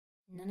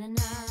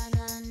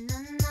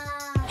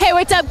Hey,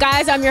 what's up,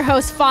 guys? I'm your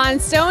host, Fawn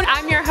Stone.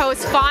 I'm your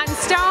host, Fawn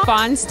Stone.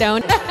 Fawn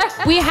Stone.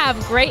 We have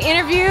great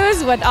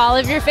interviews with all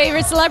of your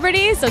favorite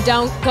celebrities, so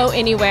don't go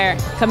anywhere.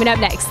 Coming up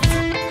next.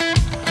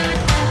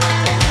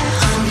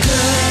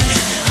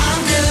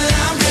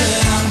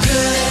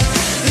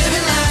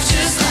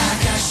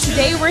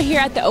 Today we're here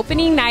at the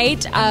opening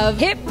night of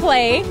hit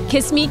play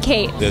Kiss Me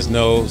Kate. There's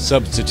no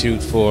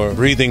substitute for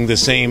breathing the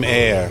same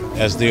air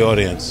as the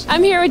audience.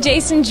 I'm here with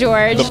Jason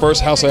George. The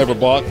first house I ever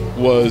bought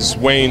was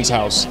Wayne's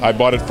house. I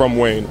bought it from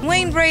Wayne.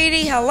 Wayne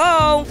Brady,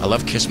 hello. I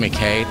love Kiss Me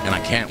Kate, and I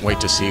can't wait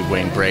to see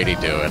Wayne Brady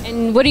do it.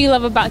 And what do you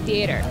love about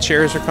theater?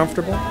 Chairs are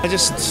comfortable. I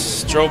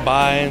just drove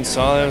by and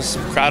saw there was a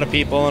crowd of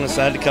people and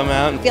decided to come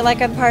out. I feel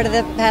like I'm part of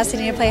the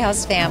Pasadena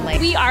Playhouse family.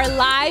 We are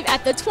live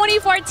at the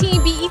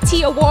 2014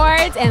 BET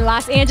Awards in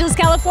Los Angeles,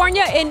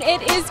 California, and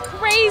it is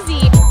crazy.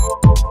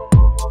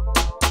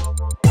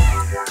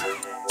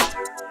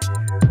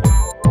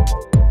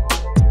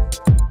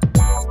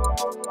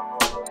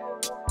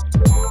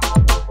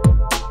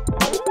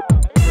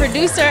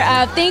 Producer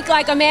of Think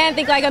Like a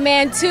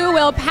Man 2,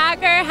 Will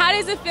Packer. How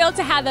does it feel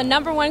to have the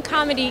 #1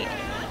 comedy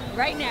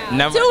right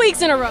now? 2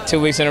 weeks in a row.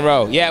 2 weeks in a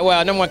row. Yeah,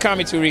 well, #1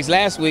 comedy 2 weeks.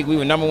 Last week we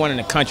were #1 in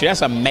the country.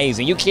 That's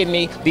amazing. You kidding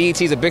me?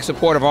 BET's a big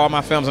supporter of all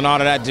my films and all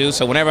that I do.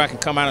 So whenever I can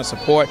come out and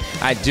support,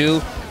 I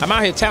do. I'm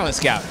out here talent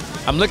scouting.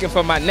 I'm looking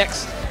for my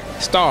next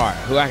star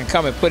who I can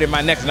come and put in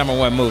my next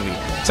 #1 movie.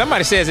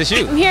 Somebody says it's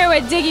you. I'm here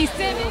with Diggy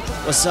Simmons.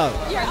 What's up?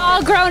 You're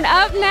all grown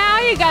up now.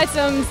 You got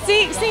some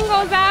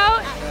singles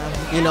out.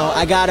 You know,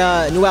 I got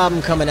a new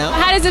album coming out.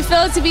 How does it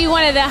feel to be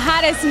one of the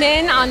hottest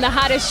men on the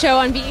hottest show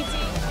on BET?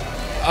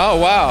 Oh,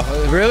 wow.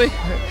 Really?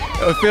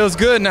 It feels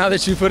good now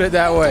that you put it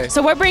that way.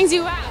 So what brings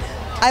you out?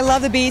 I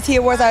love the BET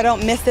Awards. I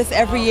don't miss this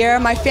every year.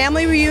 My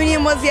family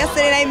reunion was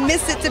yesterday and I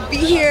missed it to be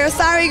here.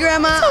 Sorry,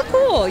 Grandma. So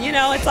cool, you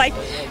know, it's like,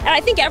 and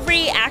I think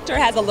every actor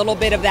has a little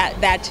bit of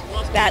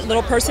that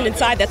little person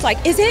inside that's like,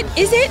 is it?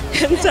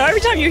 And so every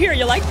time you're here,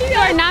 you're like, You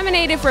are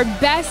nominated for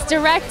Best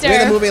Director. We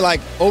had a movie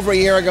like over a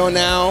year ago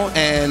now,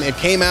 and it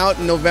came out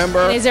in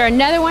November. Is there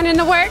another one in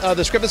the works?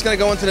 The script is going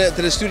to go into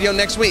the studio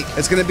next week.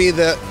 It's going to be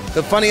the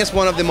funniest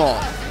one of them all.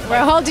 We're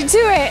holding to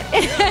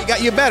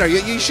it. You better.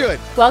 You should.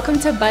 Welcome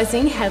to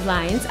Buzzing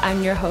Headlines.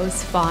 I'm your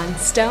host, Fawn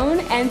Stone,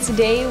 and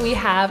today we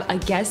have a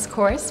guest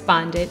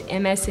correspondent,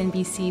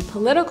 MSNBC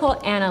political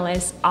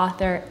analyst,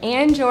 author,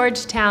 and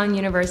Georgetown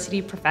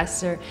University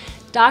professor,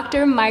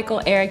 Dr.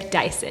 Michael Eric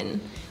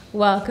Dyson.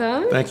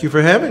 Welcome. Thank you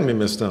for having me,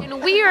 Ms. Stone.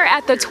 And we are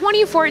at the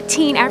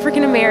 2014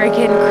 African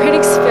American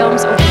Critics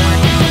Films Award.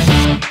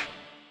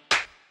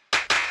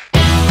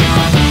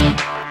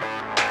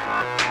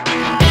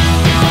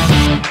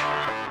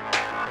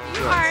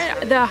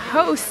 The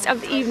host of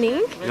the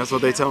evening. That's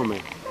what they tell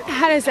me.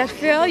 How does that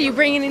feel? You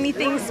bringing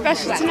anything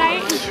special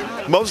tonight?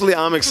 Mostly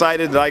I'm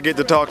excited that I get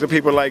to talk to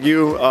people like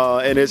you,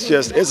 and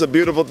it's a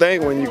beautiful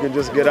thing when you can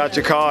just get out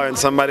your car and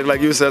somebody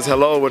like you says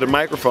hello with a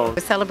microphone.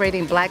 We're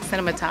celebrating Black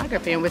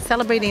cinematography, and we're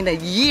celebrating a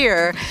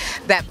year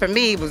that for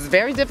me was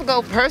very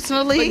difficult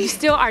personally. But you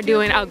still are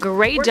doing a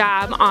great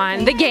job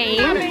on the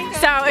game,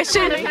 so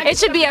it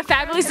should be a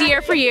fabulous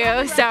year for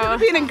you. So it'll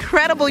be an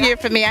incredible year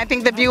for me. I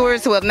think the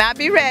viewers will not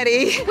be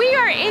ready. We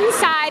are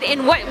inside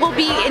in what will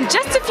be in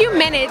just a few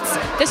minutes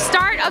the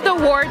start of the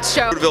awards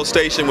show. Woodville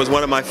Station was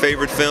one of my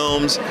favorite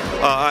films.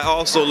 I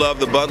also love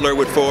The Butler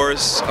with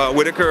Forrest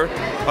Whitaker.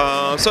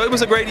 So it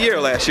was a great year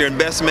last year. And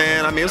Best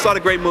Man, I mean, it was a lot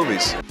of great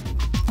movies.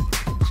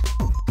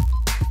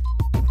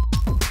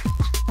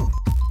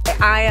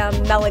 I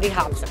am Melody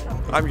Hobson.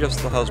 I'm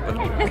just the husband.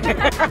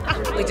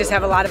 We just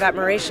have a lot of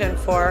admiration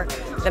for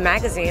the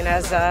magazine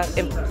as an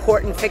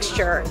important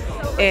fixture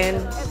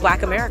in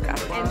Black America.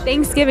 And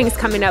Thanksgiving is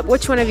coming up.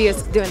 Which one of you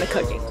is doing the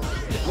cooking?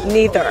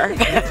 Neither.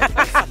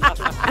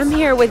 I'm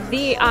here with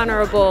the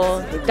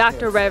Honorable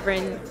Dr.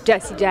 Reverend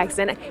Jesse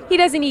Jackson. He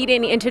doesn't need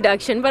any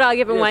introduction, but I'll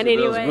give him one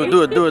anyway.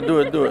 Do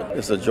it.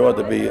 It's a joy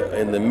to be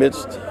in the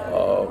midst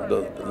of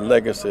the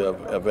legacy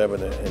of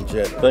Evan and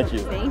Jet. Thank you.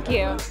 Thank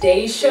you.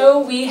 Today's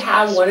show, we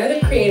have one of the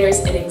creators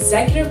and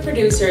executive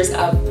producers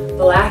of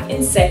Black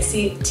and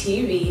Sexy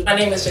TV. My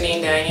name is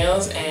Janine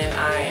Daniels, and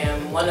I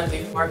am one of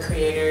the 4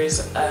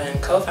 creators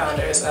and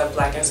co-founders of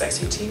Black and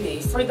Sexy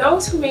TV. For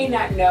those who may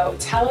not know,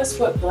 tell us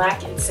what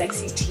Black and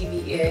Sexy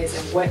TV is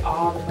and what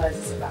all the buzz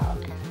is about.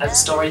 As a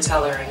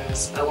storyteller and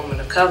as a woman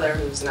of color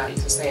who's not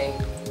used to seeing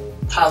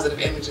positive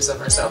images of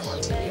herself on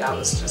TV, I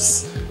was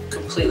just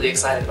completely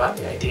excited about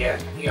the idea.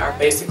 We are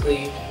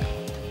basically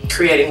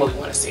creating what we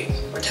want to see.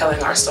 We're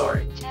telling our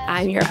story.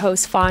 I'm your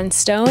host, Fawn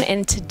Stone, and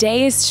in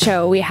today's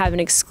show, we have an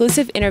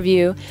exclusive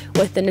interview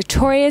with the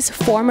notorious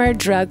former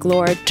drug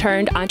lord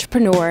turned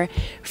entrepreneur,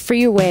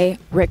 Freeway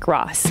Rick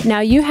Ross. Now,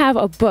 you have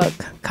a book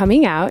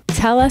coming out.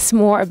 Tell us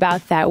more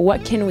about that.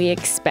 What can we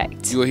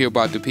expect? You will hear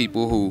about the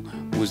people who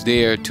was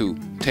there to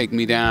take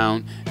me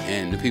down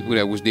and the people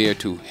that was there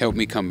to help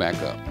me come back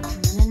up.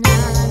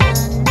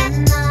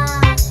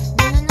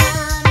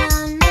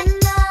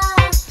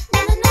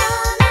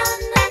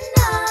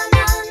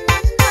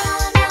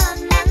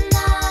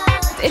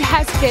 It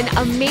has been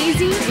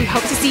amazing. We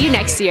hope to see you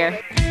next year.